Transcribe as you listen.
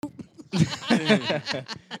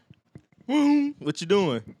What you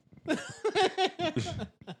doing?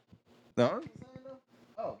 No.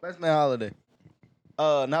 Oh, Best Man Holiday.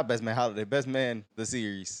 Not Best Man Holiday. Best Man the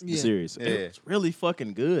series. The Yeah. series. Yeah. It was really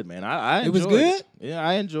fucking good, man. I It was enjoyed good? Yeah,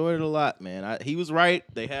 I enjoyed it a lot, man. He was right.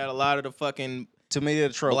 They had a lot of the fucking Too many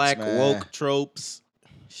of the tropes, black man. woke tropes.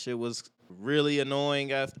 Shit was really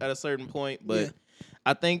annoying at a certain point, but Yeah.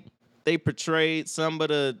 I think they portrayed some of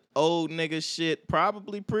the old nigga shit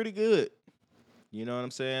probably pretty good. You know what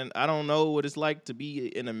I'm saying? I don't know what it's like to be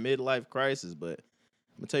in a midlife crisis, but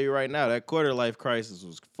I'm gonna tell you right now, that quarter life crisis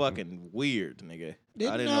was fucking weird, nigga.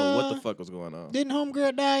 I didn't know what the fuck was going on. Didn't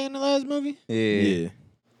Homegirl die in the last movie? Yeah.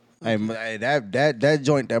 Hey, that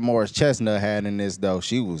joint that Morris Chestnut had in this though,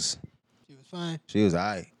 she was Fine.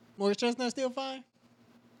 alright. Morris Chestnut still fine?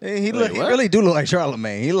 Hey, he Wait, what? really do look like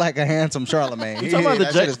Charlemagne. He like a handsome Charlemagne. You talking about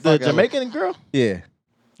That shit is the fucking- Jamaican girl? Yeah.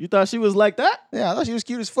 You thought she was like that? Yeah, I thought she was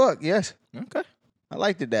cute as fuck. Yes. Okay. I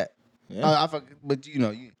liked it that. Yeah. But you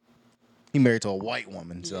know, he married to a white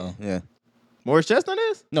woman, so yeah. Morris Chestnut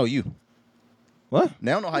is? No, you. What?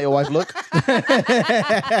 They don't know how your wife look.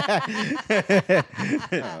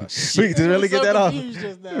 We can just really get that off. Be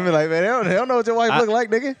like, man, they don't know what your wife look like,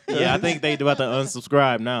 nigga. Yeah, I think they about to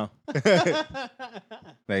unsubscribe now.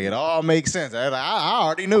 Like, it all makes sense. I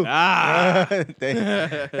already knew. Ah.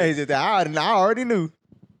 They just, I already knew.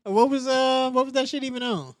 What was that shit even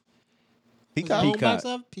on? Peacock. Was it on Peacock. box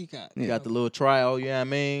office? Peacock. You got the little trial, you know what I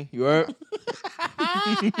mean? You heard?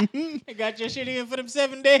 I got your shit in for them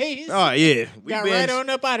 7 days. Oh, yeah. We got right on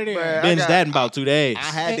up out of there. Man, binged that in about 2 days.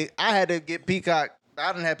 I had to get Peacock.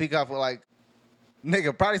 I didn't have Peacock for like,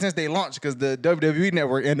 nigga, probably since they launched because the WWE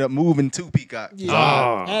network ended up moving to Peacock. Yeah,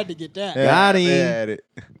 Oh. I had to get that. Yeah, Got him. they had it.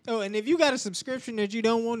 Oh, and if you got a subscription that you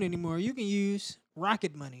don't want anymore, you can use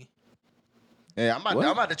Rocket Money. Yeah, I'm What?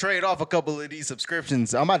 about to trade off a couple of these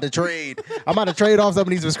subscriptions. I'm about to trade off some of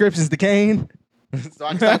these subscriptions to Kane. So I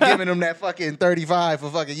can stop giving them that fucking 35 for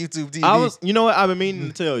fucking YouTube TV. You know what? I've been meaning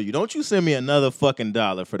to tell you. Don't you send me another fucking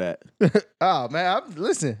 $1 for that. Oh man, I'm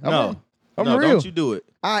No, real. don't you do it.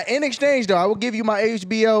 In exchange though, I will give you my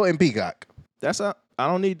HBO and Peacock. I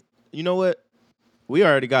don't need. You know what? We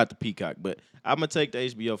already got the Peacock, but I'm gonna take the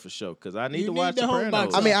HBO for sure because I need You to need watch the home Sopranos.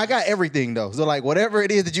 box I mean, I got everything though. So like, whatever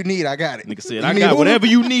it is that you need, I got it. Nigga said, You I need got Hulu? whatever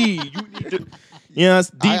you need. You need to,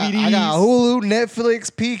 DVDs. I got Hulu,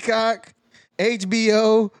 Netflix, Peacock,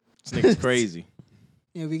 HBO. This nigga's crazy.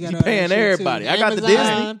 Yeah, we got You all that paying shit, everybody. too. I got the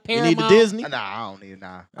Amazon, Disney. You need the Paramount. Disney. Nah, I don't need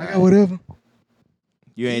I got whatever.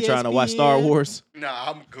 You ain't trying to watch Star ESPN. Wars.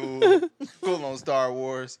 Nah, I'm cool. Cool on Star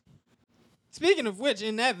Wars. Speaking of which,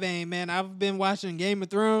 in that vein, man, I've been watching Game of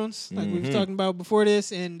Thrones, like we Mm-hmm. was talking about before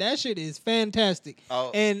this, and that shit is fantastic.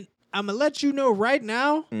 Oh. And I'm gonna let you know right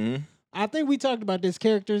now. Mhm. I think we talked about this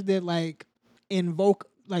characters that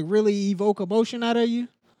really evoke emotion out of you.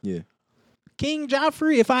 Yeah. King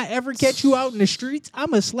Joffrey, if I ever catch you out in the streets,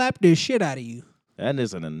 I'ma slap the shit out of you. That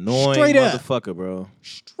is an annoying Straight up. motherfucker, bro.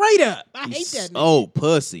 Straight up. I hate He's that nigga. so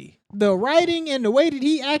pussy. The writing and the way that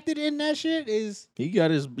he acted in that shit is He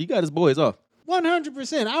got his boys off.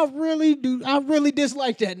 100%. I really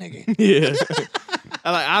dislike that nigga. Yeah.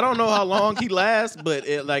 I don't know how long he lasts, but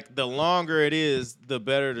the longer it is, the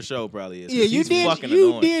better the show probably is. Yeah, 'Cause you he's fucking did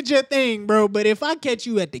annoying. your thing, bro. But if I catch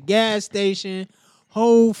you at the gas station,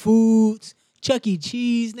 Whole Foods, Chuck E.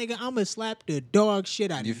 Cheese, nigga, I'ma slap the dog shit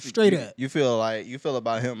out of you straight up. You feel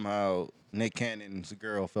about him how Nick Cannon's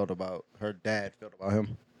girl felt about her dad felt about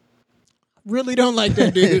him. Really don't like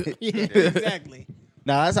that dude. Yeah, exactly.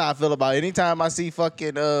 Nah, that's how I feel about it. Anytime I see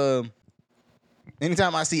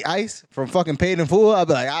Ice from fucking Paid in Full, I'll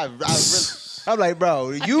be like, I'm like, bro,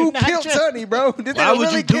 you not killed true. Sonny, bro. This Why nigga would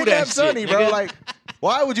really you do that kidnapped shit, Sonny, bro. nigga? Like,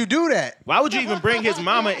 why would you do that? Why would you even bring his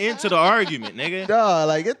mama into the argument, nigga? Dog,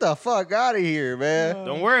 like, get the fuck out of here, man.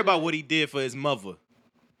 Don't worry about what he did for his mother.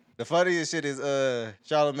 The funniest shit is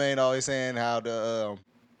Charlemagne always saying how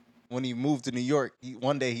when he moved to New York,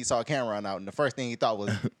 one day he saw Cameron out, and the first thing he thought was,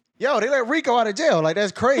 yo, they let Rico out of jail. Like,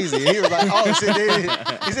 that's crazy. And he was like, oh,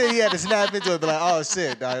 shit. He said he had to snap into it, but like, oh,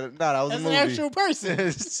 shit. Nah, that was That's a an movie. actual person.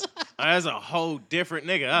 That's a whole different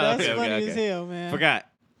nigga. That's Okay, funny okay. as hell, man. Forgot.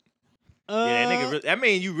 Yeah, that nigga. That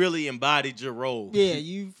mean you really embodied your role. Yeah,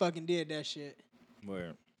 you fucking did that shit.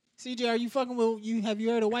 Where? CJ, are you fucking with you? Have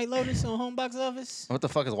you heard of White Lotus on Home Box Office? What the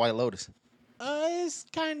fuck is White Lotus? It's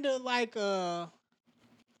kind of like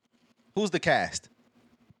Who's the cast?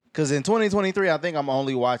 Because in 2023, I think I'm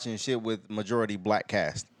only watching shit with majority black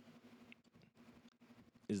cast.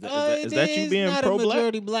 Is that you being not pro a black?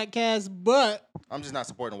 majority black cast, but I'm just not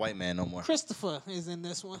supporting a white man no more. Christopher is in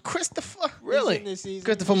this one. Christopher? He's in this season.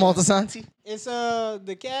 Christopher Yeah. Moltisanti? It's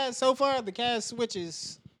the cast so far. The cast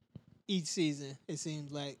switches each season. It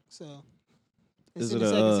seems like so. It's Is in it the a,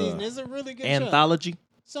 second season. It's a really good show. Anthology.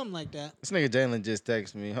 Something like that. This nigga Jalen just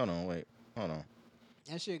texted me. Hold on.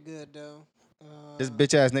 That shit good though. This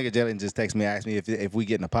bitch ass nigga Jalen just texted me, asked me if we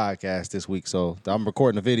getting a podcast this week. So I'm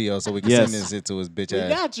recording a video so we can Yes. send this shit to his bitch We ass.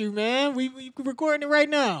 got you, man. We recording it right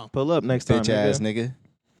now. Pull up next time. Bitch ass nigga.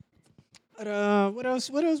 But what else?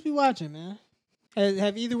 What else we watching, man?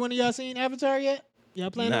 Have either one of y'all seen Avatar yet?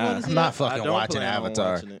 Y'all planning Nah, to see I'm not that? fucking watching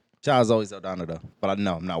Avatar. It. Child's always Eldana though, but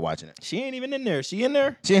no, I'm not watching it. She ain't even in there. She in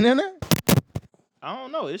there? She ain't in there? I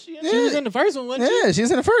don't know. Is she in She there? was in the first one, wasn't Yeah,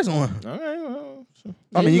 she's in the first one. All right. Well, sure.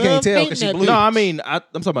 I mean, They you can't love tell painting because she that blue. No, I mean, I'm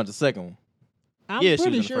talking about the second one. I'm Yeah, she was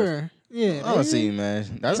pretty in the first sure. Yeah. I don't see,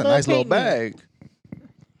 man. That's a love nice little painting bag.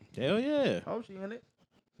 Hell yeah. Oh, she in it?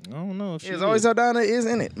 I don't know if she It's always Eldana is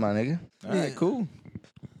in it, my nigga. All right, Yeah. cool.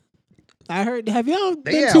 I heard. Have y'all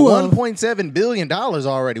They been had to $1.7 billion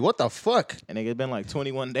already. What the fuck? And it's been like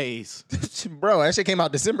 21 days. Bro, that shit came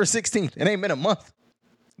out December 16th. It ain't been a month.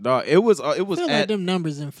 Dog, it was I feel like at them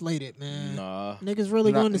numbers inflated, man. nah. Niggas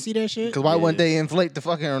really Nah, going to see that shit? Because why Yeah. wouldn't they inflate the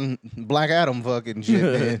fucking Black Adam fucking shit,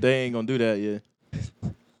 man? They ain't gonna do that yet.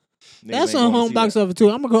 That's on home box office too.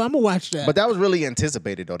 I'm gonna watch that. But that was really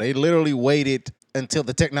anticipated, though. They literally waited until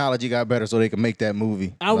the technology got better so they could make that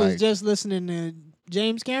movie. I was Like, just listening to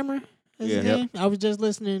James Cameron. Is his Yeah. name? I was just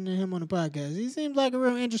listening to him on the podcast. He seems like a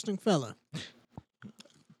real interesting fella.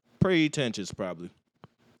 Pretentious, probably.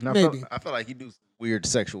 and maybe. I feel like he do weird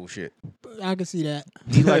sexual shit. I can see that.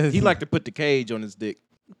 He like to put the cage on his dick.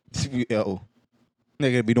 Yo.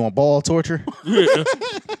 Nigga be doing ball torture.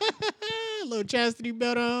 Little chastity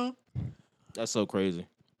belt on. That's so crazy.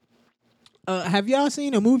 Have y'all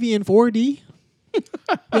seen a movie in 4D?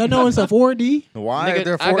 Y'all know it's a 4D? Why Nigga, are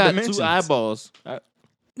there I four got dimensions? 2 eyeballs.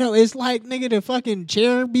 No, it's like nigga the fucking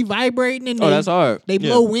chair be vibrating and Oh, that's hard. they Yeah.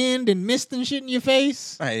 blow wind and mist and shit in your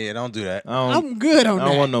face. Hey, yeah, don't do that. I don't, I'm good on I that.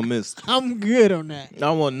 don't want no mist. I'm good on that. I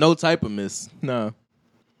don't want no type of mist. No.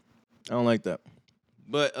 I don't like that.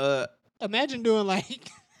 But Imagine doing like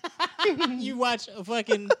you watch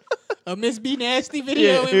a Miss B Nasty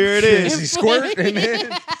video. Yeah, here it is. She squirt and then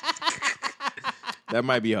that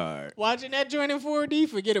might be hard. Watching that joint in 4D,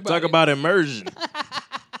 forget about Talk it. about immersion.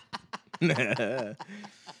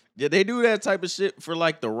 Yeah, they do that type of shit for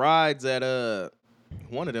like the rides at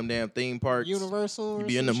one of them damn theme parks. Universal. You or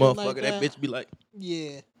be in the some shit motherfucker, like that bitch be like,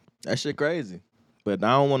 Yeah. that shit crazy. But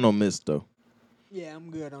I don't want no mist though. Yeah,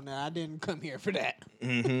 I'm good on that. I didn't come here for that.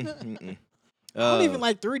 Mm-hmm. I don't even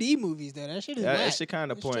like 3D movies though. That shit is that whack. shit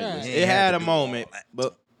kind of It's pointless. trash. It had a moment,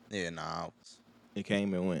 but yeah, nah. it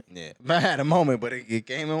came and went. Yeah, I had a moment, but it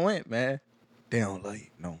came and went, man. They don't like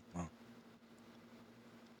it. No.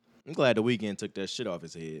 I'm glad the Weeknd took that shit off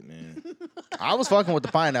his head, man. I was fucking with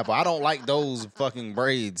the pineapple. I don't like those fucking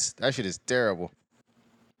braids. That shit is terrible.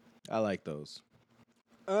 I like those.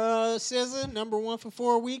 SZA, number 1 for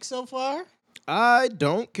 4 weeks so far. I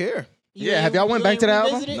don't care. You Yeah, have ain't- y'all went you back ain't to the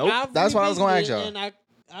album? revisited? Nope. I've That's what I was gonna ask revisited y'all. it,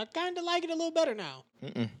 And I kind of like it a little better now.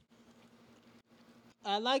 Mm-mm.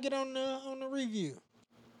 I like it on the review.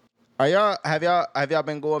 Are y'all have y'all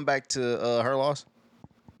been going back to Her Loss?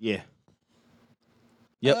 Yeah.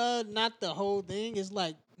 Yep. Not the whole thing. It's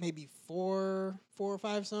like maybe four or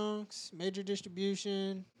 5 songs. Major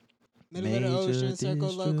Distribution, Middle of the Ocean,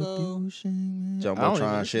 Circo Loco,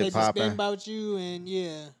 Jumbotron shit maybe Spin popping. About You, and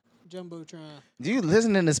yeah, Jumbotron. Do you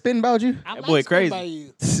listening to Spin About You? I That like boy Spin crazy. About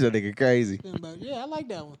You. This nigga crazy. Spin About You. Yeah, I like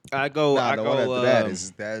that one. I go. Nah, I the go. one after that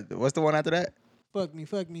is that. What's the one after that? Fuck me,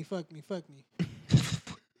 fuck me, fuck me, fuck me.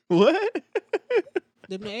 What?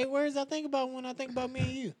 Them the 8 words I think about when I think about me and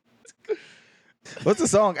you. What's the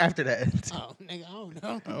song after that? Oh, nigga, I don't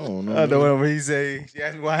know. I don't know. The one where he say, "She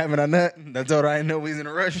asked me why haven't I nut?" I told her I didn't know we was in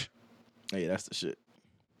a rush. Hey, that's the shit.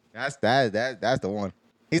 That's the one.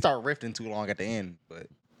 He started riffing too long at the end, but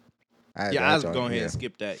Yeah, I was going ahead and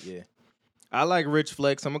skip that. Yeah, I like Rich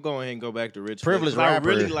Flex. I'm gonna go ahead and go back to Rich Privileged Flex. rapper.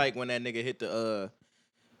 I really like when that nigga hit the.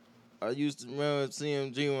 I used to remember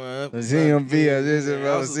CMG one. CMB, I just I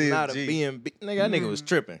remember was not a CMG. BMB. Nigga, that nigga was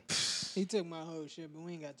tripping. He took my whole shit, but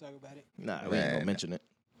we ain't got to talk about it. Nah, we ain't Man. gonna mention it.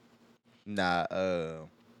 Nah,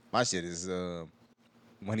 my shit is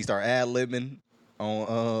when he start ad-libbing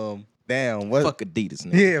on damn what? Fuck Adidas,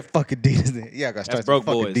 nigga. Yeah, fuck Adidas. Yeah, I got That's started Broke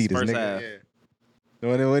fuck Boys, Adidas, first nigga. half.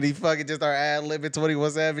 Yeah. When he fucking just start ad-libbing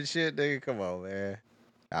 21 Savage shit, nigga, come on, man.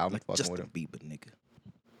 Nah, I'm Like fucking Justin with him. Bieber, nigga.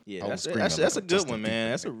 Yeah, I that's was that's, screaming that's a like good Justin one, man.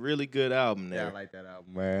 Bieber, That's a nigga. really good album Yeah, there. I like that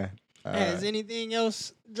album, man. Has anything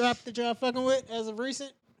else dropped that y'all fucking with as of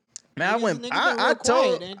recent? Man, Niggas been real I quiet,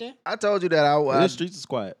 told ain't they? I told you that I The streets is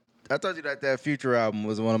quiet. I told you that Future album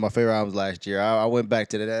was one of my favorite albums last year. I went back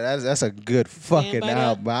to that. That's a good fucking by that?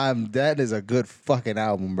 album. That is a good fucking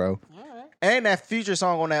album, bro. All right. And that Future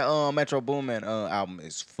song on that Metro Boomin album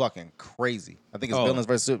is fucking crazy. I think it's Oh. Villains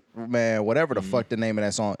vs. Superman, whatever the fuck the name of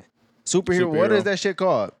that song. Superhero. What is that shit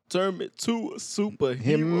called? Turn me to a superhero.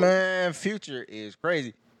 Him, man, Future is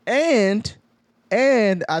crazy. And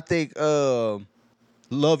I think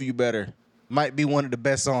Love You Better might be one of the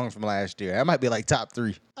best songs from last year. That might be like top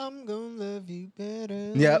 3. I'm gonna love you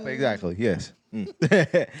better. Yep, exactly. Yes.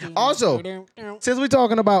 Also, since we're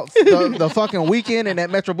talking about the fucking Weekend and that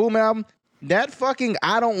Metro Boomin album, that fucking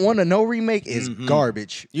I Don't Wanna Know remake is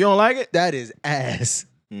garbage. You don't like it? That is ass.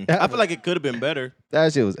 I feel like it could have been better.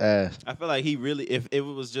 That shit was ass. I feel like he really, if it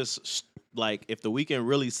was just like, if the Weeknd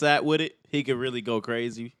really sat with it, he could really go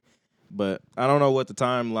crazy. But I don't know what the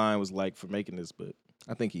timeline was like for making this, but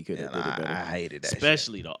I think he could have did it better. I hated that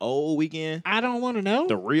Especially the old Weeknd, I don't want to know.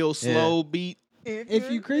 the real slow beat. If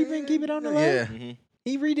you creeping, keep it on the low. Yeah. Mhm.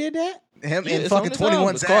 He redid that? Him Yeah, and it's on fucking this 21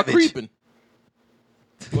 album. It's called Savage. Creeping.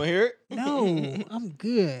 You want to hear it? No, I'm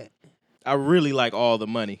good. I really like All the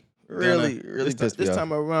Money. Really this, pissed me this off.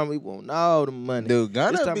 time around, we want all the money. Dude, this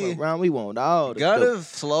Gunna time be around, we want all the Gunna dope.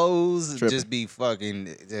 flows Tripping. just be fucking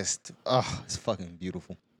it's fucking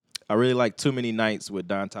beautiful. I really like Too Many Nights with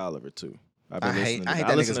Don Toliver, too. I've been I hate- listening I to hate that.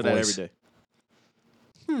 that I listen nigga's to that voice. every day.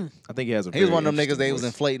 I think he has a He was very one of them niggas interesting that was voice.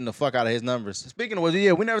 inflating the fuck out of his numbers. Speaking of which,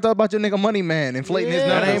 yeah, we never thought about your nigga Money Man inflating his Yeah,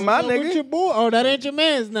 That numbers. ain't my what's up with nigga. Your boy? Oh, that ain't your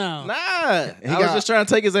man's now. Nah, I was got- just trying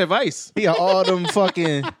to take his advice. He got all them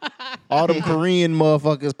fucking Korean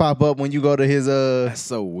motherfuckers pop up when you go to his That's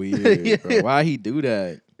so weird, Yeah. bro. Why he do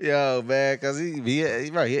that? yo man, cause he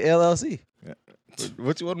right, he LLC. Yeah.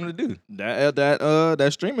 What you want him to do?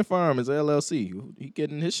 That streaming farm is LLC. He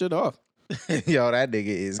getting his shit off. Yo, that nigga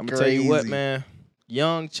is I'm crazy. gonna tell you what, man.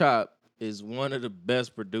 Young Chop is one of the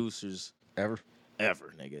best producers Ever.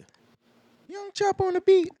 nigga. Young Chop on the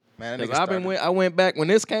beat. Man, that nigga 'Cause I went back when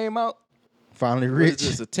this came out. finally What is rich.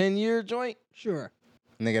 this, a 10-year joint? Sure.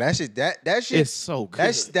 Nigga, that shit that shit It's so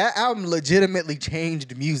good. that album legitimately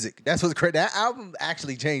changed music. That's what's crazy. That album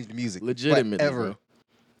actually changed music. Legitimately, Forever. bro.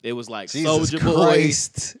 It was like Jesus Soulja Boy.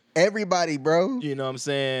 Christ. Everybody, bro. You know what I'm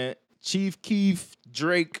saying? Chief Keef,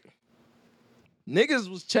 Drake. Niggas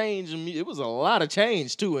was changing. It was a lot of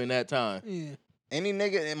change too in that time. Yeah. Any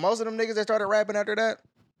nigga, and most of them niggas that started rapping after that,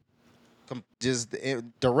 just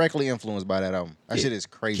directly influenced by that album. That Yeah. shit is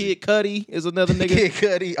crazy. Kid Cudi is another nigga. Kid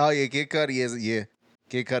Cudi. Oh yeah, Kid Cudi is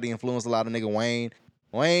Kid Cudi influenced a lot of nigga Wayne.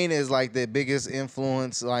 Wayne is like the biggest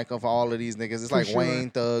influence like of all of these niggas. It's For like sure. Wayne,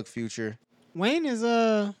 Thug, Future. Wayne is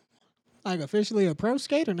like officially a pro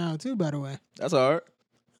skater now too. By the way, That's hard.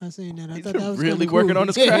 I seen that. I He's thought that was really kinda working cool. on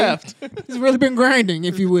his Yeah, craft. He's really been grinding,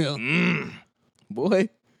 if you will. Boy.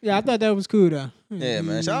 Yeah, I thought that was cool though. Yeah,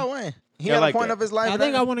 man. Shout out Wayne. He I had like a point that. of his life. I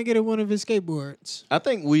think now. I want to get one of his skateboards. I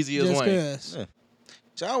think Weezy is Just Wayne. cause. Yeah.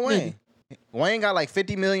 Shout out Wayne. Wayne got like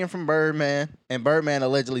 50 million from Birdman, and Birdman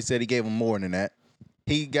allegedly said he gave him more than that.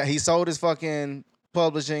 He sold his fucking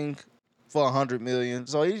publishing for 100 million,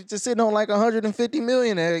 so he's just sitting on like 150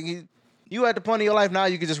 million. And you at the point of your life now,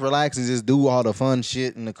 you can just relax and just do all the fun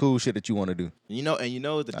shit and the cool shit that you want to do. You know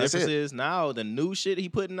what the That's difference it. is now? The new shit he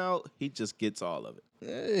putting out, he just gets all of it.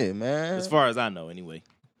 Yeah, man. As far as I know, anyway.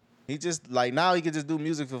 He just like now he can just do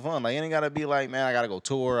music for fun. Like he ain't gotta be like, man, I gotta go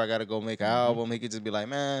tour, I gotta go make an album. He could just be like,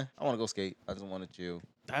 man, I want to go skate. I just want to chill.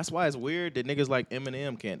 That's why it's weird that niggas like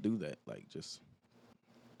Eminem can't do that. Like just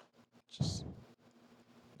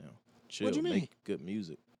chill, What you mean? make good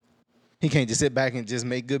music. He can't just sit back and just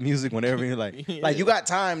make good music whenever you're like, Yeah. like you got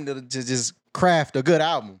time to just craft a good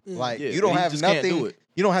album. Like Yeah, you don't but he have just can't do nothing. it.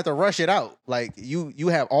 You don't have to rush it out. Like you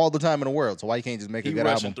have all the time in the world. So why you can't just make a He good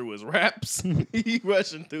rushing album? through his raps. He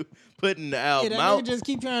rushing through putting the Yeah, album that out. nigga just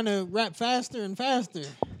keep trying to rap faster and faster.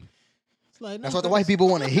 It's like That's no, what the white people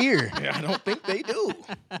want to hear. I don't think they do.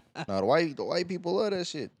 No, the white people love that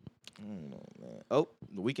shit. Oh,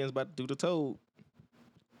 the Weeknd's about to do the Toad.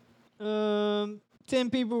 10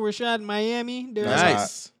 people were shot in Miami during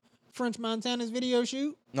Nice. French Montana's video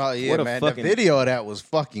shoot. No, yeah, What a man. fucking- The video of that was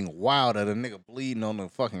fucking wild. Of the nigga bleeding on the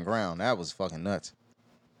fucking ground. That was fucking nuts.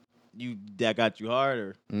 That got you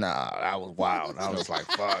harder. Nah, that was wild. I was like,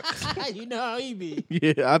 fuck. You know how he be.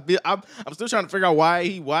 Yeah, I'm still trying to figure out why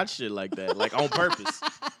he watched shit like that, like on purpose.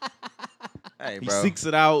 Hey, He bro. seeks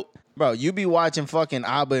it out. Bro, you be watching fucking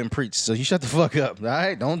Abba and Preach, so you shut the fuck up, all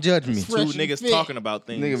right? Don't judge me. Fresh Two and niggas fit. talking about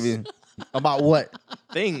things. Nigga be about what?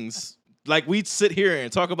 Things. Like we sit here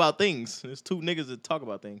and talk about things. There's two niggas that talk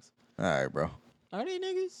about things. All right, bro. Are they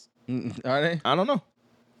niggas? Are they? I don't know.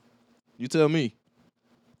 You tell me.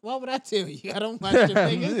 Why would I tell you? I don't watch them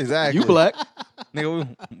niggas. Exactly. You black. Nigga,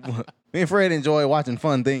 me and Fred enjoy watching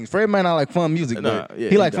fun things. Fred might not like fun music, Nah, but yeah, he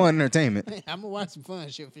he like don't. fun entertainment. I'm gonna watch some fun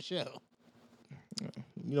shit for sure.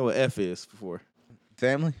 You know what F is for?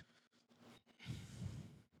 Family?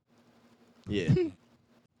 Yeah.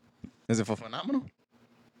 Is it for phenomenal?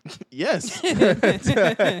 Yes. On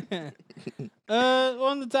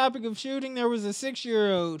the topic of shooting, there was a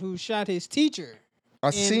 6-year-old who shot his teacher I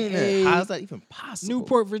in seen a that. How's that even possible?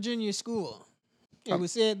 Newport, Virginia school. It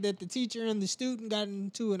was said that the teacher and the student got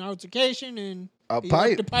into an altercation and A he pipe.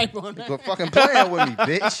 left the pipe on You her. fucking playing with me,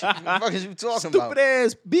 bitch. What the fuck is you talking Stupid about?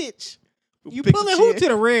 ass bitch. You Pick pulling a who chair. to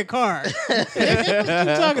the red car? What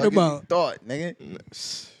you talking about? Thought,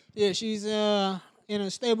 nigga. Yeah, she's in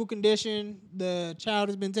a stable condition. The child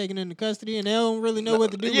has been taken into custody, and they don't really know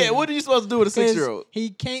what to do. Yeah, with what are you supposed to do with a 'Cause 6-year-old? He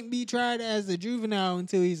can't be tried as a juvenile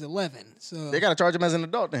until he's 11. So They gotta charge him as an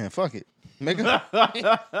adult then. Fuck it. Make a,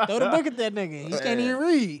 throw the book at that nigga. He can't even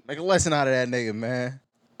read. make a lesson out of that nigga, man.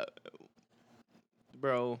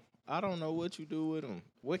 Bro, I don't know what you do with him.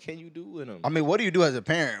 What can you do with him? I mean, what do you do as a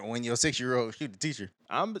parent when your 6-year-old shoot the teacher?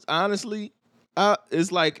 I'm honestly,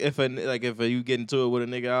 it's like if you get into it with a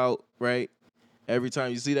nigga out, right? Every time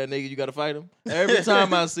you see that nigga, you gotta fight him. Every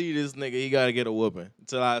time I see this nigga, he gotta get a whooping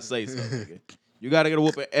until I say so, nigga. You gotta get a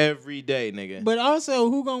whooping every day, nigga. But also,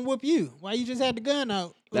 who gonna whoop you? Why you just had the gun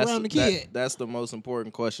out around the kid? That's the most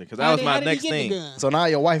important question because How that was did- my how did he next get the thing. gun? So now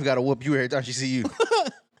your wife gotta whoop you every time she see you.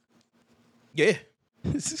 Yeah,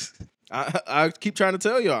 I keep trying to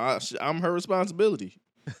tell y'all, I'm her responsibility.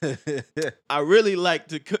 I really like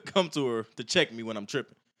to come to her to check me when I'm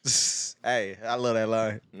tripping. Hey, I love that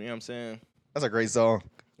line. You know what I'm saying? That's a great song.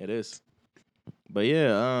 It is. But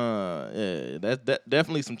yeah, that's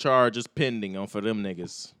definitely some charges pending on for them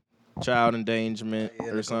niggas. Child endangerment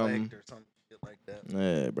or something. Or some shit like that.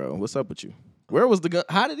 Yeah, bro. What's up with you? Where was the gun?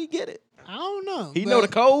 How did he get it? I don't know. He but know the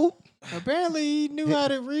code? Apparently, he knew how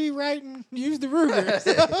to read, write, and use the Ruger.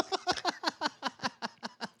 So.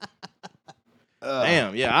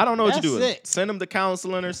 Damn, yeah. I don't know what you That's do with him. sick. Send him to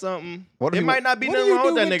counseling or something. What if It he- might not be What do nothing you wrong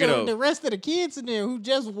do with that with nigga, though. the rest of the kids in there who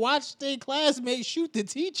just watched their classmates shoot the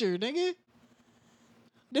teacher, nigga?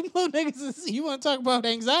 Them little niggas, you want to talk about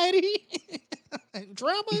anxiety?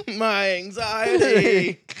 Trauma? My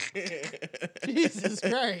anxiety. Jesus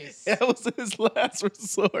Christ. That was his last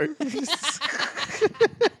resort.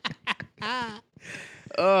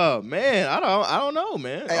 Oh man, I don't know,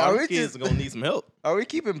 man. Hey, All are the we kids just- are gonna need some help. Are we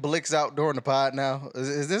keeping Blix out during the pod now?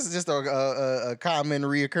 Is this just a common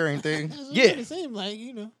reoccurring thing? That's what Yeah. it seemed like,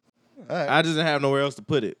 you know. All right. I just didn't have nowhere else to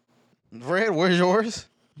put it. Fred, where's yours?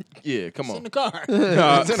 Yeah, come It's on. in the car.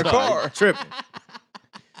 No, It's in the no, car. you tripping.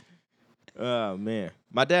 Oh man,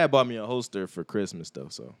 my dad bought me a holster for Christmas though,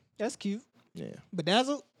 so That's cute. yeah.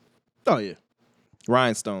 Bedazzled? Oh yeah,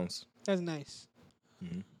 rhinestones. That's nice.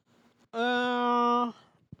 Mhm.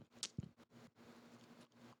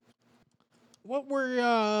 What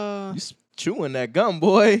were You chewing that gum,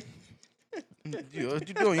 boy? You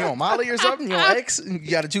doing? You on Molly or something? You on X? You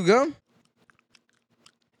got to chew gum?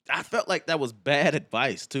 I felt like that was bad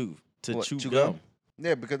advice too to What, chew chew gum. gum?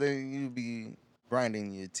 Yeah, because then you be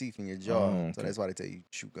grinding your teeth in your jaw, Oh, okay. so that's why they tell you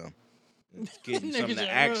chew gum. It's getting Niggas something to are-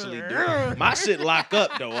 actually do. My shit lock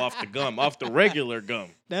up though off the gum, off the regular gum.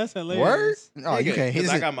 That's Word? hilarious. No, you Nigga, can't. 'cause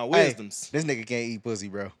This I is- got my hey, wisdoms. this nigga can't eat pussy,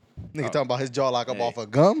 bro. Nigga Oh. talking about his jaw lock up Hey. off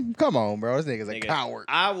of gum? Come on, bro. This nigga's a Nigga, coward.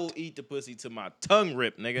 I will eat the pussy to my tongue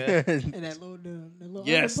rip, nigga. And that little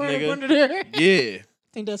Yes, underpart nigga. under there. Yeah.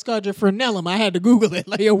 I think that's called your frenellum. I had to Google it.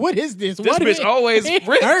 Like, yo, what is this? This What bitch always it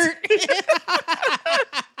ripped. hurt.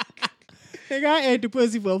 Nigga, I ate the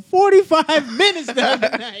pussy for 45 minutes the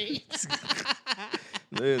other night.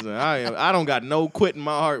 Listen, I don't got no quit in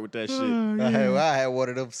my heart with that shit. I had one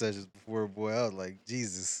of them sessions before, boy. I was like,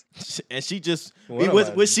 Jesus. And she just What am I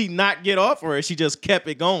would she not get off or she just kept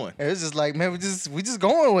it going? It was just like, man, we just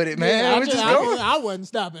going with it, man. Yeah, we just going. I wasn't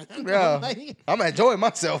stopping. Yeah. Like, I'm enjoying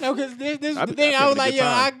myself. no, because this is I the be- thing. I I was been a like, good yo,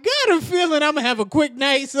 time. I got a feeling I'm going to have a quick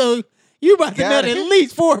night, so you about to Got nut it. at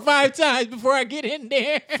least 4 or 5 times before I get in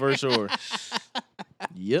there. For sure.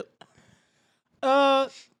 Yep.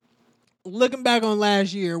 Looking back on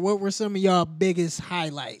last year, what were some of y'all biggest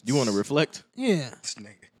highlights? You want to reflect? Yeah. This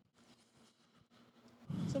nigga.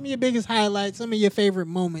 Some of your biggest highlights, some of your favorite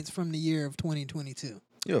moments from the year of 2022.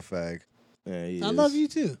 You're a fag. Yeah, he I is. love you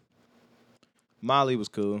too. Molly was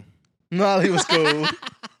cool. No, he was cool.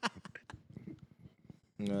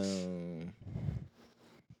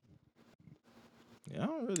 Yeah, I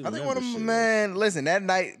don't really I think remember one of them, shit. man, listen, that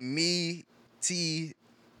night, me, T,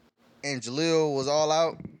 and Jalil was all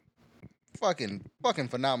out. Fucking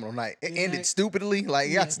phenomenal night. It Good ended night. stupidly. Like,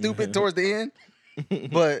 it got Yeah. stupid towards the end.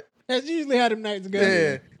 But, That's usually how them nights go.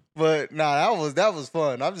 yeah. But nah, that was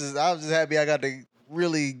fun. I was just happy I got to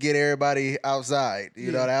really get everybody outside.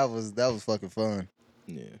 You know, that was fucking fun.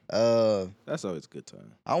 Yeah. That's always a good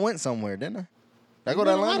time. I went somewhere, didn't I? Did I You go to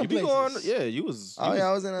been a lot Atlanta? of You be going, places. yeah, you was. Oh yeah,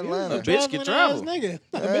 I was in a Atlanta. bitch can travel. Nigga.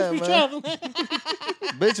 Yeah, Bitch was man. traveling.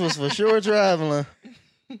 Bitch was for sure traveling.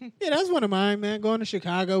 Yeah, that's one of mine, man. Going to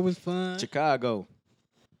Chicago was fun. Chicago.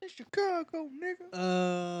 It's Chicago,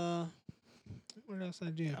 nigga. What else I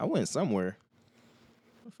did? I went somewhere.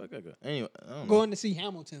 Where the fuck I go? Anyway, I don't know. Going to see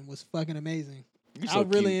Hamilton was fucking amazing. You so I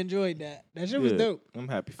really cute. enjoyed that. That shit was Good. dope. I'm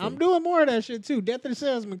happy for I'm you. doing more of that shit too. Death of the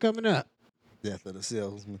Salesman coming up. Death of the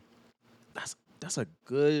Salesman. That's a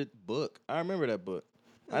good book. I remember that book.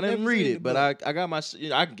 I I've didn't never read seen it, the but book. I got my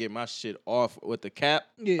I can get my shit off with the cap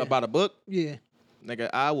Yeah. about a book. Yeah. Nigga,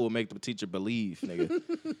 I will make the teacher believe,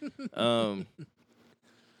 nigga.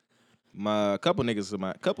 My couple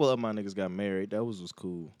of my niggas got married. That was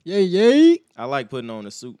cool. Yay. I like putting on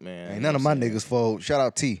the suit, man. Ain't none of my niggas fold. Shout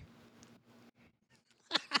out T.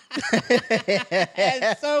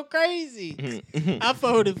 That's so crazy. I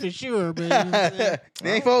folded for sure, but you know what I'm saying?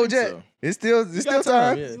 They ain't I don't fold think yet. so. It's still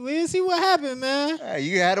time. yeah. We'll see what happened, man. Hey,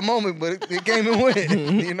 you had a moment, but it came and went.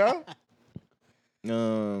 You know.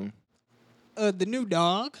 The new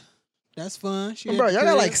dog. That's fun. She Bro, at the y'all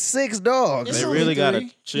got crib. like 6 dogs. It's They only really gotta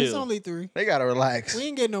 3. chill. It's only 3. They gotta relax. We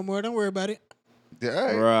ain't getting no more. Don't worry about it. All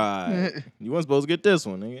right. Right. You weren't supposed to get this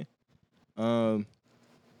one, nigga.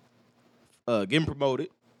 Getting promoted.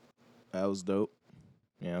 That was dope.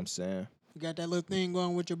 You know what I'm saying? You got that little thing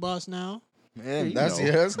going with your boss now. Man, you that's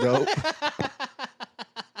know. that's dope.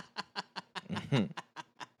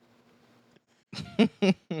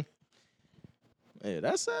 Yeah,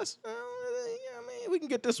 that's yeah, I mean, we can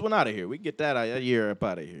get this one out of here. We can get that year up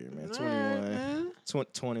out of here, man. All right, 21, man.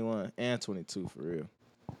 21 and 22 for real.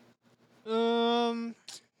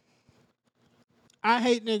 I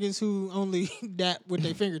hate niggas who only dap with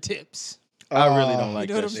their fingertips. I really don't like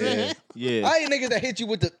you know that what I'm shit. saying? Yeah. I hate niggas that hit you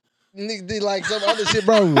with the niggas did like some other shit,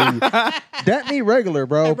 bro. That me regular,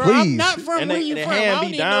 bro. Hey, bro, Please. I'm not from And where they- you they from. I hand don't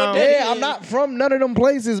me need down. no daddy. Yeah, I'm not from none of them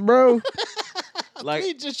places, bro. Like,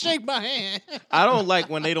 Please just shake my hand. I don't like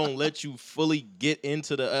when they don't let you fully get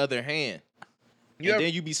into the other hand. You And ever-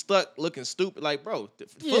 then you be stuck looking stupid. Like, bro,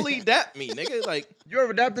 Yeah. fully dap me, nigga. Like, You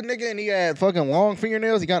ever dapped a nigga and he had fucking long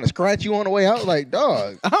fingernails? He kind of scratch you on the way out? Like,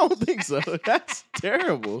 dog, I don't think so. That's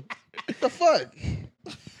terrible. what the fuck?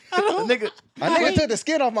 Nigga, A nigga took the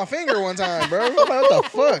skin off my finger one time, bro. I'm like, what the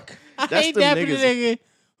fuck? I That's hate them dapping a niggas. nigga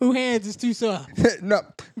who hands is too soft. No,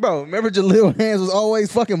 bro, remember Jaleel hands was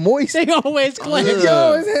always fucking moist? They always clean. Ugh.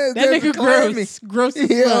 Yo, his hands That never nigga clammy. gross. Gross as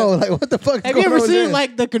Yo, fuck. like, what the fuck is Have you going ever on with seen that?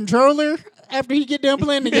 like the controller after he get done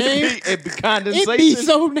playing the game? it be It condensation. be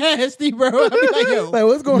so nasty, bro. I be like, yo, Like,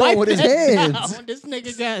 what's going on wipe with his that hands? down. This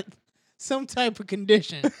nigga got some type of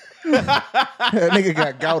condition. That nigga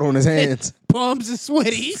got gout on his hands. Palms are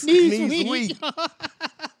sweaty. Knees weak.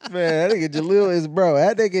 Man, that nigga Jaleel is, bro.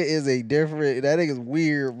 That nigga is a different, that nigga's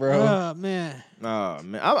weird, bro. Oh, man. Oh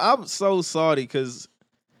man, I'm so salty because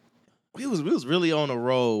we was really on a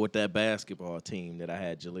roll with that basketball team that I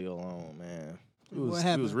had Jaleel on, man. What We was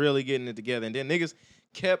happened? really getting it together, and then niggas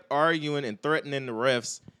kept arguing and threatening the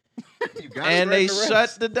refs, You gotta and they threaten the shut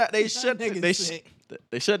refs. the they That shut nigga's they sick.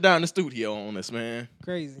 they shut down the studio on us, man.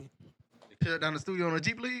 Crazy. Shut down the studio on the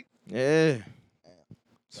Jeep League. Yeah,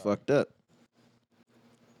 it's fucked up.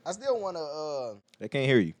 I still wanna, They can't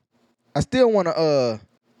hear you.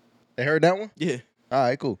 they heard that one? Yeah, All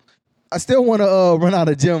right, cool. I still want to run out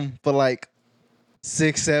of gym for like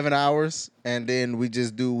 6-7 hours, and then we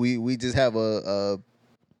just do we just have a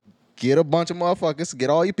get a bunch of motherfuckers, get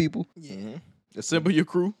all your people, Yeah. assemble your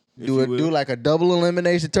crew. if do you it, will. do like a double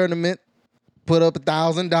elimination tournament, put up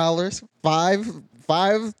 $1,000, five,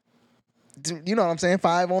 you know what I'm saying,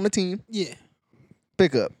 5 on the team, Yeah.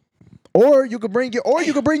 pick up, or you could bring your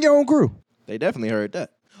own crew, They definitely heard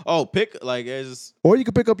that. Oh, pick like it's or you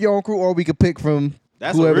could pick up your own crew, or we could pick from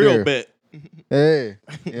that's whoever a real there. bet. Hey,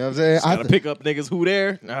 you know what I'm saying? Just gotta pick up niggas who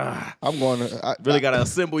there. Ah, I'm going to really gotta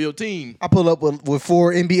assemble your team. I pull up with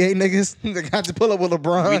 4 NBA niggas. I got to pull up with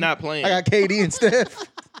LeBron. We not playing. I got KD and Steph.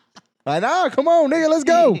 Like, nah, come on, nigga, let's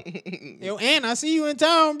go. Yo, and I see you in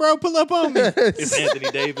town, bro. Pull up on me. It's Anthony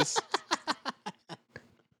Davis.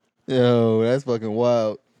 Yo, that's fucking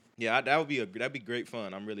wild. Yeah, that'd be great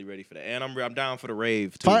fun. I'm really ready for that, and I'm down for the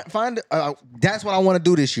rave too. That's what I want to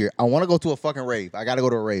do this year. I want to go to a fucking rave. I got to go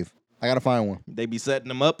to a rave. I got to find one. They be setting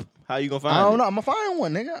them up. How you gonna find? I don't it? know. I'm going to find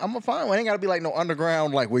one, nigga. I'm going to find one. Ain't got to be like no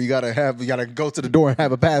underground, like where you got to go to the door and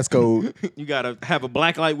have a passcode. You gotta have a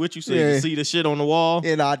black light with you so you Yeah. can see the shit on the wall.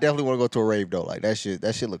 Yeah, no, I definitely want to go to a rave, though. Like, that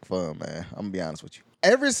shit look fun, man. I'm going to be honest with you.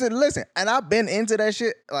 ever since, listen, and I've been into that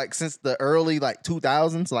shit like since the early like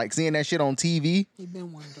 2000s, like seeing that shit on TV. He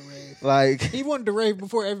been wanting to rave. Like, He wanted to rave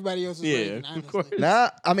before everybody else was Yeah, raving, of honestly. course. nah,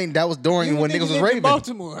 I mean that was during You when niggas niggas was live in raving.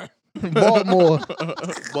 Baltimore.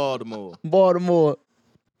 Baltimore. Baltimore.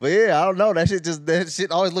 But yeah, I don't know. That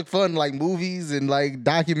shit always looked fun, like movies and like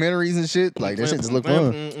documentaries and shit. Like that shit just look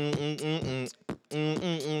fun.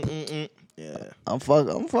 Yeah. I'm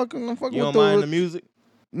fucking You with don't mind the music?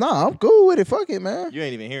 Nah, I'm cool with it. Fuck it, man. You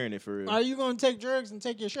ain't even hearing it for real. Are you going to take drugs and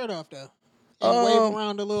take your shirt off, though? And wave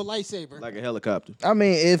around a little lightsaber? Like a helicopter. I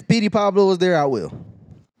mean, if Petey Pablo was there, I will.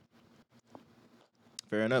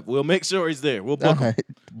 Fair enough. We'll make sure he's there. We'll book him. Alright.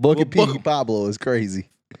 Booking We'll book Petey him. Pablo is crazy.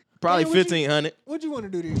 Probably Hey, what you- 1,500. What'd you want to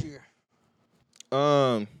do this year?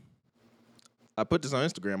 I put this on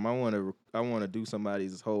Instagram. I want to do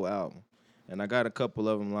somebody's whole album, and I got a couple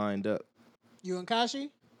of them lined up. You and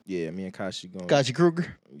Kashi? Yeah, me and Kashi going. Kashi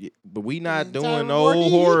Kruger. Yeah, but we not And doing Tyler no Morton.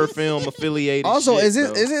 horror film affiliated. Also, shit, is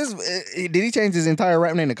though. did he change his entire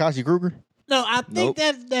rap name to Kashi Kruger? No, I think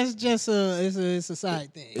Nope. that's just it's a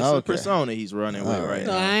side thing. It's Okay. a persona he's running with right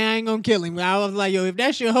So now. I ain't gonna kill him. I was like, yo, if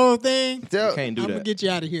that's your whole thing, Tell You can't do I'm gonna that. get you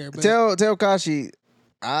out of here. But tell Kashi.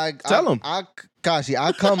 Tell him. Kashi,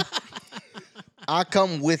 I come. I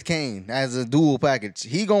come with Kane as a dual package.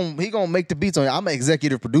 He gonna make the beats on it. I'm an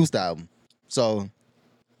executive produced album, so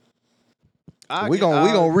we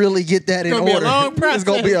gonna really get that in gonna be a order. long It's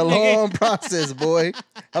gonna be a process, nigga. long process, boy.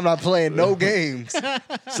 I'm not playing no games.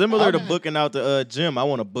 Similar to booking out the gym. I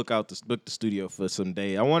want to book the studio for some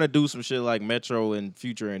day. I want to do some shit like Metro and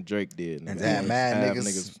Future and Drake did. And have mad have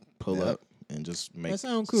niggas- pull Yep. up and just make That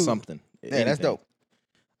sound cool. something. Yeah, that's Anything. dope.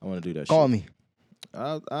 I want to do that. Call shit. me.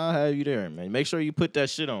 I'll have you there, man. Make sure you put that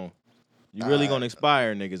shit on. You really gonna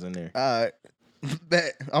inspire niggas in there. All right.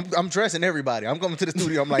 Bet. I'm dressing everybody. I'm coming to the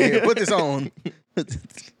studio. I'm like, here, put this on.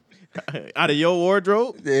 Out of your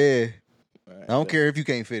wardrobe. Yeah. I don't care if you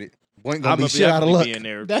can't fit it. Boy ain't I'm gonna be gonna shit out of luck. be in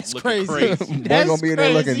there. that's looking crazy. Boy That's gonna be in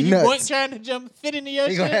there looking crazy. nuts. Boy trying to jump fit into your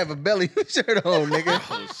He shit. gonna have a belly shirt on, nigga.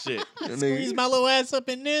 Oh shit. Squeeze my little ass up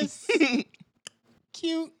in this.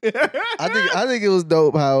 Cute. I think it was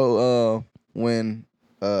dope how when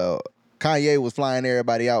Kanye was flying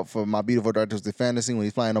everybody out for My Beautiful Dark Twisted Fantasy when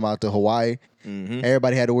he's flying them out to Hawaii,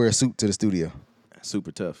 everybody had to wear a suit to the studio.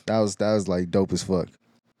 Super tough. That was like dope as fuck.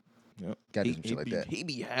 Yep. Gotta do some shit like that. He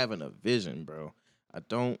be having a vision, bro. I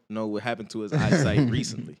don't know what happened to his eyesight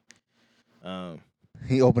recently.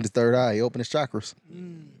 He opened his third eye. He opened his chakras.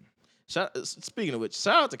 Speaking of which,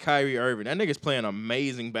 shout out to Kyrie Irving. That nigga's playing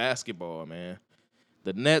amazing basketball, man.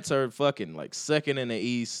 The Nets are fucking like second in the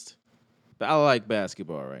East. But I like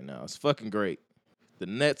basketball right now. It's fucking great. The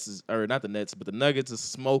Nets not the Nets, but the Nuggets is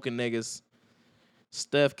smoking niggas.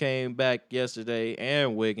 Steph came back yesterday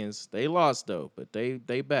and Wiggins. They lost though, but they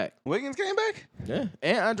back. Wiggins came back? Yeah.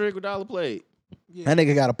 And Andre Iguodala played. That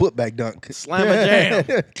nigga got a putback dunk. Slam a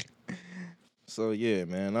jam. So yeah,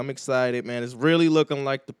 man, I'm excited, man. It's really looking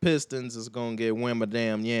like the Pistons is gonna get win a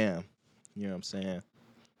damn yam. You know what I'm saying?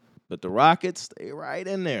 But the Rockets, they right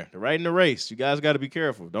in there. They're right in the race. You guys got to be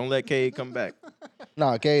careful. Don't let Cade come back.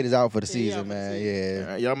 Nah, Cade is out for the Yeah, he out season, for the man. season. Yeah. All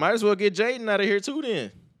right, y'all might as well get Jaden out of here too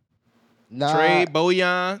then. Nah, Trade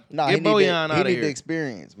Bojan. Nah, he get need Bojan the, out he of need here. the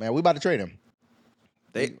experience, man. We about to trade him.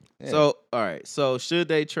 They, Yeah. So, all right. So, should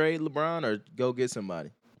they trade LeBron or go get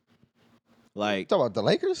somebody? Like, Talk about the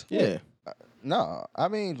Lakers? yeah. No, I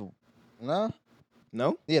mean, no.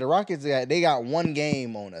 No? Yeah, the Rockets, they got one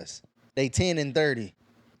game on us. They 10-30.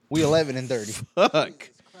 We 11-30. Fuck.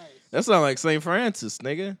 That sounds like St. Francis,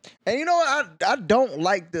 nigga. And you know what? I don't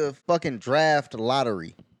like the fucking draft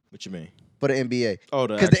lottery What you mean? for the NBA. Oh,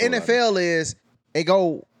 Because the actual NFL is, they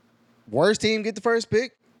go, worst team get the first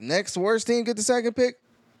pick, next worst team get the second pick.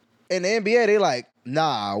 In the NBA, they like,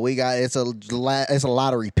 nah, it's a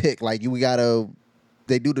lottery pick. Like,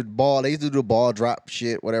 they do the ball drop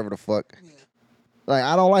shit, whatever the fuck. Yeah. Like,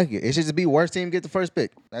 I don't like it. It should just be worst team get the first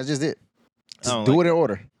pick. That's just it. Just don't do like it in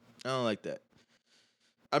order. I don't like that.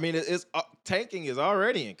 I mean, it's tanking is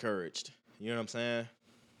already encouraged. You know what I'm saying?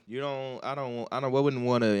 I wouldn't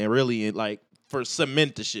want to really like for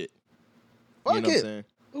cement the shit. Fuck you know it. what I'm saying?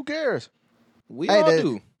 Who cares? We all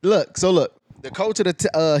do. Look, the coach of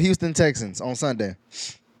the Houston Texans on Sunday,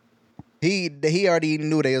 he already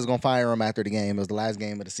knew they was gonna fire him after the game. It was the last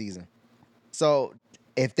game of the season. So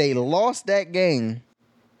if they lost that game,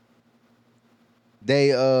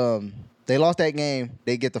 they lost that game,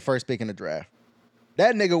 they get the first pick in the draft.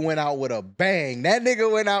 That nigga went out with a bang. That nigga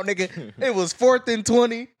went out, nigga. It was 4th and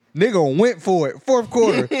 20. Nigga went for it. Fourth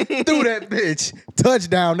quarter. Threw that bitch.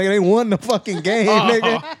 Touchdown, nigga. They won the fucking game,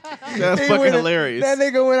 nigga. That's He fucking went- hilarious. That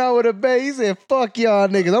nigga went out with a bang. He said, "Fuck y'all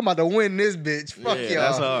niggas. I'm about to win this bitch. Fuck Yeah, y'all."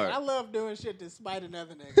 that's hard. I love doing shit to spite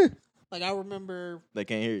another nigga. Like I remember They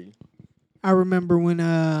can't hear you. when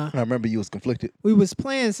I remember you was conflicted. we was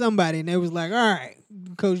playing somebody and they was like, all right,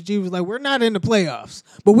 Coach G was like, we're not in the playoffs,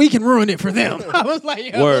 but we can ruin it for them. I was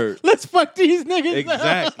like, yo, Word. let's fuck these niggas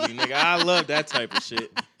up. Exactly, nigga. I love that type of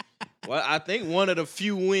shit. Well, I think one of the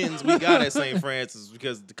few wins we got at St. Francis is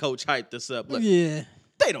because the coach hyped us up. Look, Yeah.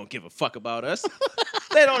 they don't give a fuck about us.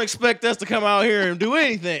 They don't expect us to come out here and do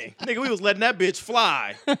anything. Nigga, we was letting that bitch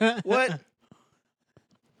fly. What?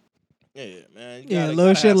 Yeah, man. You Yeah, gotta- little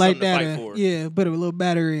gotta shit have like something to that. fight for. Yeah, put a little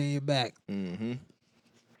battery in your back. Mm-hmm.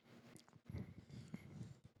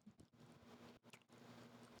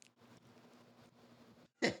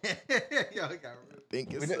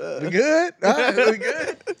 Think it's We good? All right, we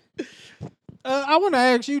good? I want to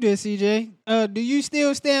ask you this, CJ. Do you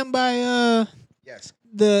still stand by Yes.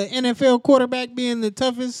 the NFL quarterback being the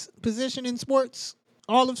toughest position in sports,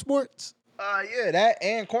 all of sports? Yeah, that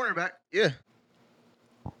and cornerback. Yeah.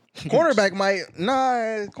 Cornerback might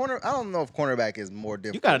I don't know if cornerback is more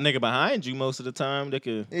difficult. You got a nigga behind you most of the time that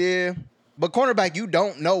could. Yeah. But cornerback, you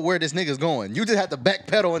don't know where this nigga's going. You just have to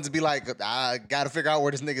backpedal and just be like, I gotta figure out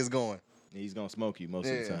where this nigga's going. He's gonna smoke you most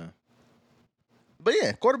of the Yeah. time. But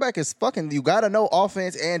yeah, quarterback is fucking, you gotta know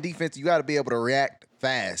offense and defense. You gotta be able to react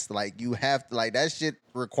fast. Like you have to, like that shit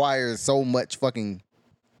requires so much fucking,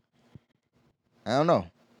 I don't know.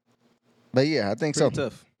 But yeah, I think Pretty so.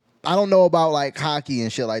 tough. I don't know about like hockey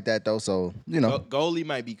and shit like that though. So, you know. Goalie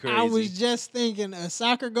might be crazy. I was just thinking a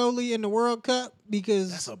soccer goalie in the World Cup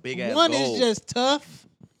because That's a big-ass one goal. is just tough,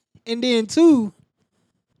 and then two,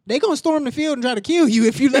 they gonna storm the field and try to kill you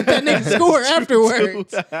if you let that nigga score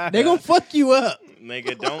afterwards. They gonna fuck you up.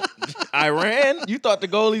 Nigga, don't. Iran, you thought the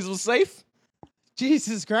goalies was safe?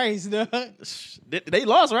 Jesus Christ, dog. They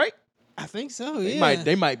lost, right? I think so. They Yeah,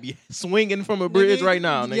 They might be swinging from a bridge Nigga, right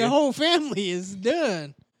now, nigga. Your whole family is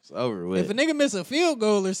done. It's over If with. a nigga miss a field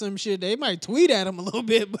goal or some shit, they might tweet at him a little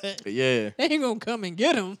bit, but Yeah. they ain't gonna come and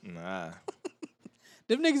get him. Nah.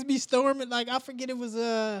 Them niggas be storming like I forget it was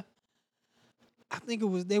I think it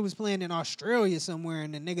was they was playing in Australia somewhere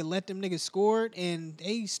and the nigga let them niggas scored and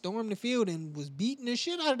they stormed the field and was beating the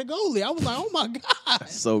shit out of the goalie. I was like, oh my God.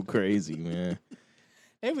 So crazy, man.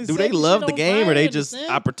 They was Do they setting love shit the on game or fire they in the just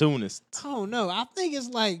sand. opportunists? I don't know. I think it's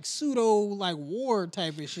like pseudo like war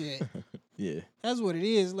type of shit. Yeah. That's what it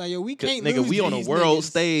is. Like, yo, we 'Cause, can't nigga, lose we to on a these world niggas.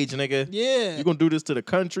 stage, nigga. Yeah. You gonna do this to the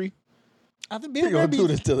country? I think We Bill gonna Murray do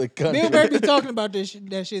this to the country. Bill Murray be talking about that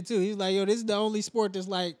shit too. He's like, yo, this is the only sport that's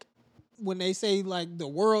like when they say like the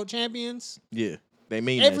world champions, Yeah. They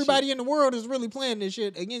mean that everybody shit. in the world is really playing this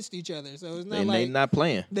shit against each other. So it's not And like they not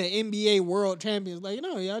playing. the NBA world champions. Like,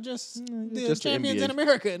 y'all just the just the champions NBA. in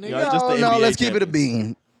America. Nigga. Y'all just the No, NBA let's keep it a champions.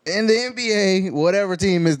 bean. In the NBA, whatever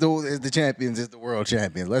team is the champions is the world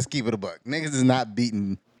champions. Let's keep it a buck. Niggas is not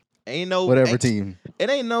beating Ain't no whatever ain't- team. It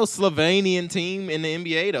ain't no Slovenian team in the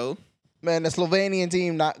NBA though. Man, the Slovenian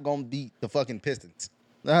team not gonna beat the fucking Pistons.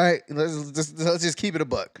 All right, let's just keep it a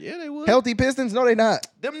buck. Yeah, they would. Healthy Pistons? No, they not.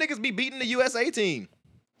 Them niggas be beating the USA team.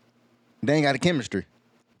 They ain't got the chemistry.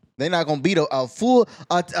 They not gonna beat a full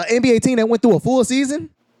NBA team that went through a full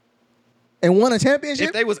season and won a championship.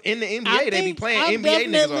 If they was in the NBA, I they be think- playing I NBA niggas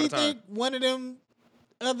all definitely the time. think one of them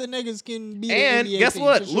other niggas can be. And the NBA guess team,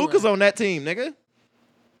 what? for sure. Luca's on that team, nigga.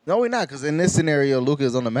 No, we're not, because in this scenario, Luka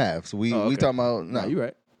is on the Mavs. We Oh, okay. talking about No, you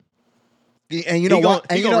right. And you know He why? gon- he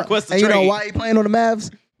And you gonna know, request a and you know trade. why he playing on the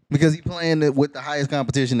Mavs? Because he playing with the highest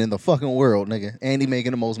competition in the fucking world, nigga, and he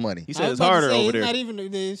making the most money. He I said was it's about to harder say, over it's there. Not even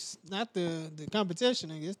it's not the competition.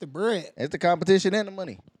 Nigga. It's the bread. It's the competition and the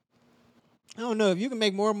money. I don't know if you can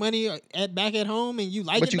make more money back at home and you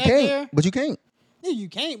like But it you back can't. there. But you can't. Yeah, you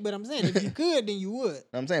can't. But I'm saying if you could, then you would.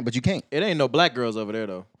 I'm saying, but you can't. It ain't no black girls over there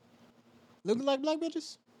though. Looking like black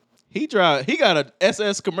bitches. He got a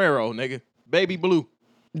SS Camaro, nigga. Baby blue.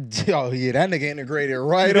 Oh yeah, that nigga integrated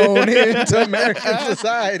right on into American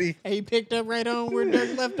society. Hey, he picked up right on where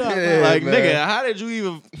Dirk left off. Yeah. huh? Like, man. nigga, how did you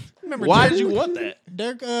even Remember why Dirk? did you want that?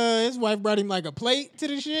 Dirk, his wife brought him like a plate to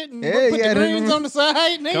the shit and Yeah, put yeah, the that- greens on the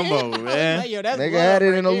side. Nigga. Come on, I was man. like, yo, that's Nigga love had it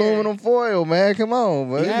right in there. aluminum foil, man. Come on,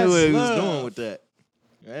 He man. Yeah. knew what he was love. doing with that.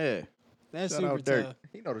 Yeah. That's Shout super out Dirk. tough.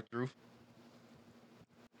 He know the truth.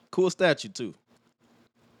 Cool statue too.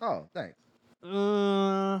 Oh, thanks.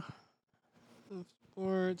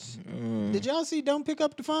 Sports. Mm. Did y'all see Don't Pick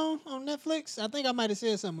Up the Phone on Netflix? I think I might have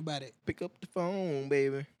said something about it. Pick up the phone,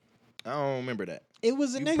 baby. I don't remember that. It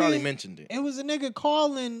was a You nigga. probably mentioned it. It was a nigga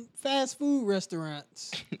calling fast food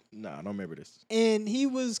restaurants, Nah, I don't remember this. and he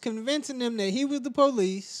was convincing them that he was the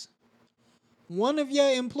police. one of your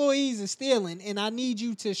employees is stealing, and I need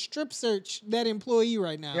you to strip search that employee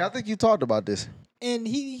right now. Yeah, I think you talked about this. And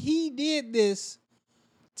he did this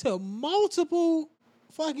to multiple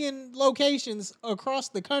fucking locations across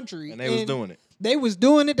the country. And they was doing it. They was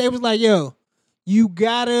doing it. They was like, yo, you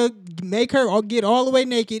gotta make her all get all the way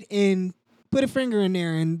naked and put a finger in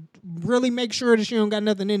there and really make sure that she don't got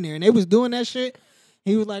nothing in there. And they was doing that shit.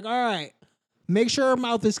 He was like, all right, make sure her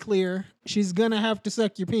mouth is clear. She's gonna have to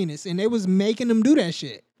suck your penis. And they was making them do that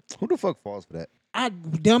shit. Who the fuck falls for that?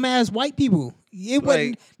 Dumbass white people. They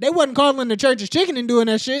wasn't calling the church's chicken and doing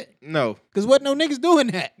that shit. No. Cause wasn't no niggas doing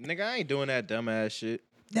that. Nigga, I ain't doing that dumbass shit.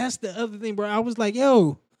 That's the other thing, bro. I was like,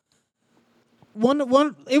 yo,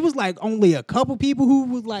 one. It was like only a couple people who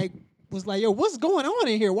was like, yo, what's going on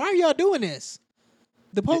in here? Why are y'all doing this?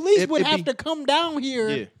 The police would have to come down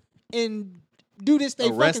here and do this they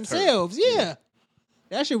fucking selves. Yeah.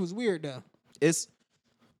 That shit was weird though. It's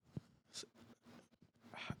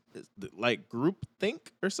like group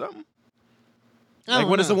think or something. Like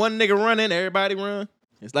when it's the one nigga running, everybody run.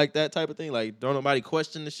 It's like that type of thing. Like don't nobody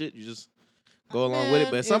question the shit. You just go along with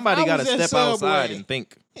it. But somebody got to step outside and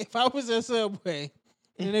think. If I was at Subway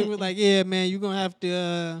and they were like, yeah, man, you're going to have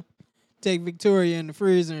to take Victoria in the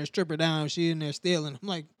freezer and strip her down. She in there stealing. I'm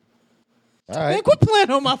like, all right. Man, quit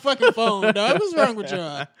playing on my fucking phone, dog. What's wrong with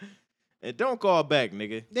y'all? And don't call back,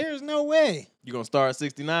 nigga. There's no way. You gonna start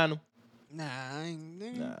 69 them? Nah, I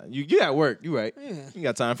ain't. Nah, you got work. You right. Yeah. You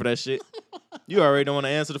got time for that shit. You already don't want to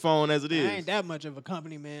answer the phone as it is. I ain't that much of a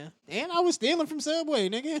company, man. And I was stealing from Subway,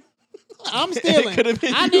 nigga. I'm stealing.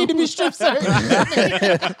 I need to be strip searched.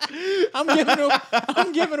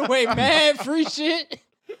 I'm giving away mad free shit.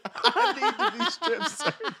 I need to be strip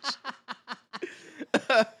searched.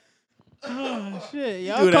 Oh shit!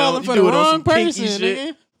 Y'all calling for the wrong person,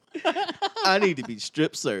 nigga. I need to be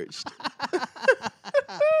strip searched.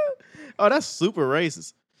 Oh, that's super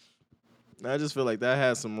racist. I just feel like that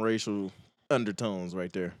has some racial undertones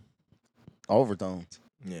right there. Overtones.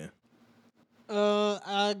 Yeah.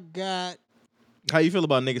 I got. How you feel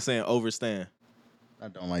about niggas saying overstand? I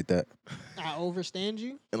don't like that. I overstand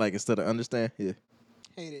you. Like instead of understand? Yeah.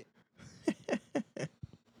 Hate it.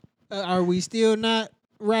 Are we still not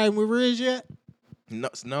riding with Riz yet?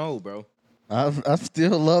 No, bro. I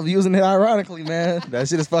still love using it ironically, man. That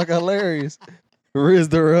shit is fucking hilarious.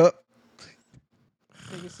 Rizzed her up.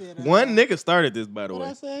 One nigga started this, by the way. What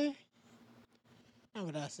I say? How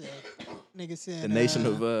would I say? Nigga said the nation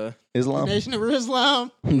of Islam. The nation of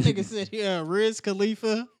Islam. Nigga said, yeah, Riz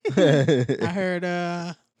Khalifa. I heard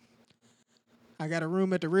I got a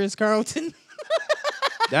room at the Ritz Carlton.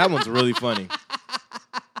 That one's really funny.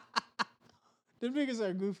 Them niggas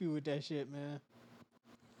are goofy with that shit, man.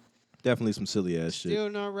 Definitely some silly ass shit. Still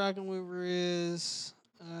not rocking with Riz.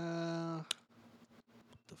 What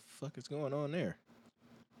the fuck is going on there?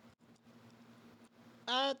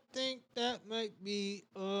 I think that might be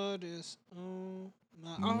this. Oh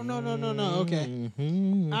no. Okay.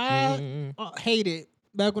 I hate it.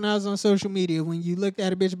 Back when I was on social media, when you looked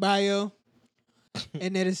at a bitch bio,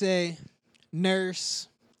 and then it say nurse,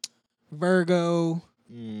 Virgo,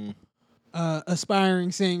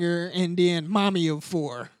 aspiring singer, and then mommy of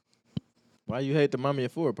 4. Why you hate the mommy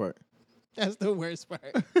of 4 part? That's the worst part.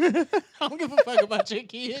 I don't give a fuck about your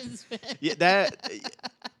kids, man. Yeah, that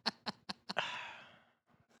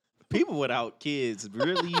people without kids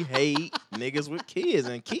really hate niggas with kids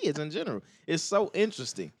and kids in general. It's so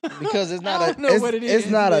interesting Because it's not I don't know what it is, it's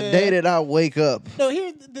not a man. day that I wake up No,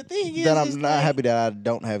 here's the thing is that it's I'm not like, happy that I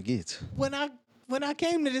don't have kids. When I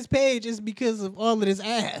came to this page, it's because of all of this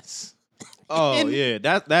ass. Oh And- yeah,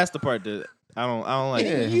 that's the part that I don't like.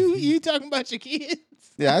 Yeah. You talking about your kids?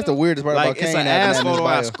 Yeah, that's the weirdest part Like about it's Kane an having ass that in his photo.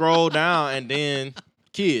 I bio. scroll down and then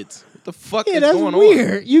kids. What the fuck Yeah, is that's going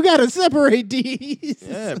weird. You gotta separate these. on?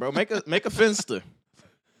 Yeah, bro, make a Finsta.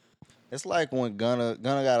 It's like when Gunna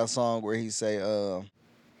got a song where he say,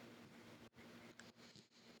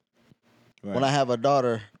 when I have a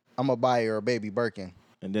daughter, I'm gonna buy her a baby Birkin.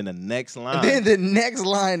 And then the next line. And then the next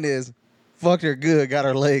line is, fucked her good, got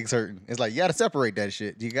her legs hurting. It's like you gotta separate that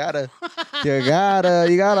shit. You gotta Yeah.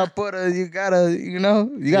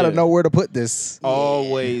 know where to put this.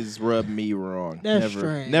 always rub me wrong. That's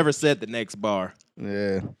strange. Never said the next bar.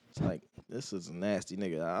 Yeah. It's like, this is a nasty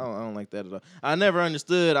nigga. I don't like that at all. I never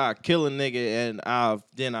understood I'll kill a nigga and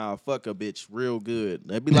I'll fuck a bitch real good.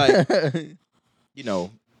 That'd be like,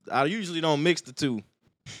 I usually don't mix the two.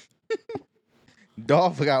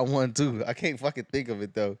 Dolph got one too. I can't fucking think of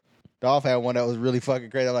it though. Dolph had one that was really fucking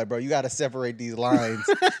crazy. I'm like, bro, you gotta separate these lines.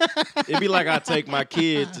 It'd be like I take my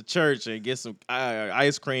kid to church and get some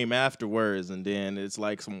ice cream afterwards, and then it's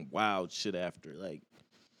like some wild shit after. Like,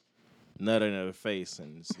 nut in her face,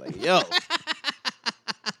 and it's like, yo.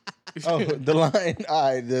 Oh, the line.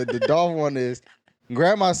 All right, the Dolph one is,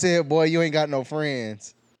 Grandma said, "Boy, you ain't got no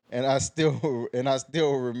friends," and I still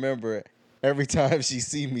remember it. Every time she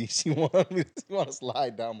see me, she want to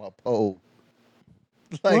slide down my pole.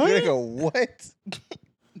 Like, What? nigga, what?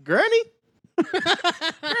 Granny?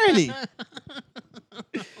 Granny.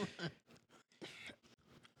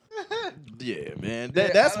 Yeah, man.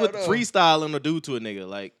 That's I what don't know. freestyling will do to a nigga.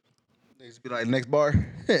 Like, Niggas be like, next bar,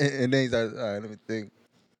 and then he's like, all right, let me think.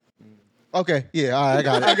 Okay, yeah, all right, I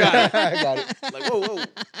got it. I got it. I got it. like, whoa.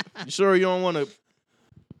 You sure you don't want to?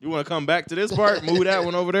 You want to come back to this part? Move that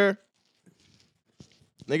one over there.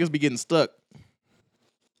 Niggas be getting stuck.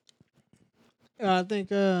 I think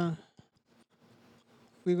we're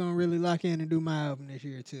gonna really lock in and do my album this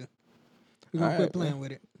year too. We're gonna All quit right, playing man.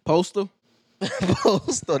 with it. Postal.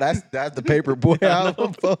 Postal, that's the paper boy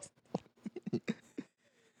album. Postal.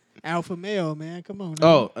 Alpha male, man. Come on. Now.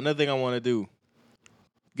 Oh, another thing I want to do.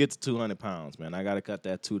 Get to 200 pounds, man. I gotta cut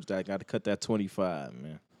that I gotta cut that 25,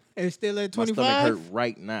 man. It's still at My stomach 25. hurt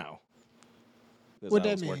right now. 'Cause What I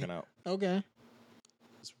that was mean? working out. Okay.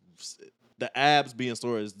 The abs being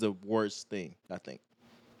sore is the worst thing, I think.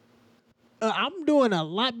 I'm doing a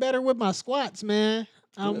lot better with my squats, man.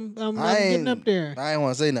 I'm I getting up there, I ain't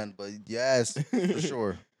want to say nothing, but yes, for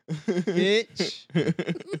sure. bitch.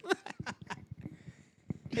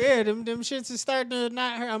 Yeah, them shits is starting to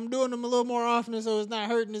not hurt. I'm doing them a little more often, so it's not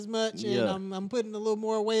hurting as much, and Yeah. I'm putting a little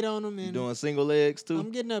more weight on them, You and doing single legs too?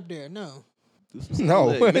 I'm getting up there. No, Do some single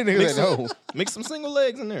No, legs. nigga said no. Mix some single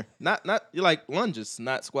legs in there. Not you like lunges,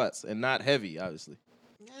 not squats, and not heavy, obviously.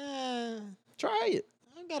 Try it.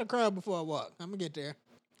 I got to crawl before I walk. I'm gonna get there.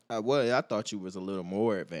 I thought you was a little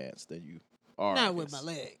more advanced than you are. I Not with my guess.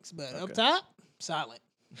 legs, but up Okay. top, solid,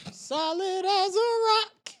 solid as a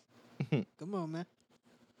rock. Come on, man.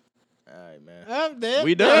 All right, man. Up there,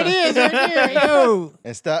 We there done. it is, right there, yo.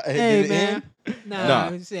 And stop. Hey, Did it man. end? Nah,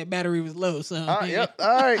 Nah. it said battery was low, so. Yep. All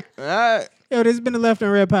right. All right. Yo, this has been the Left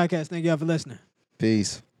and Red Podcast. Thank y'all for listening.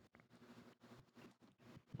 Peace.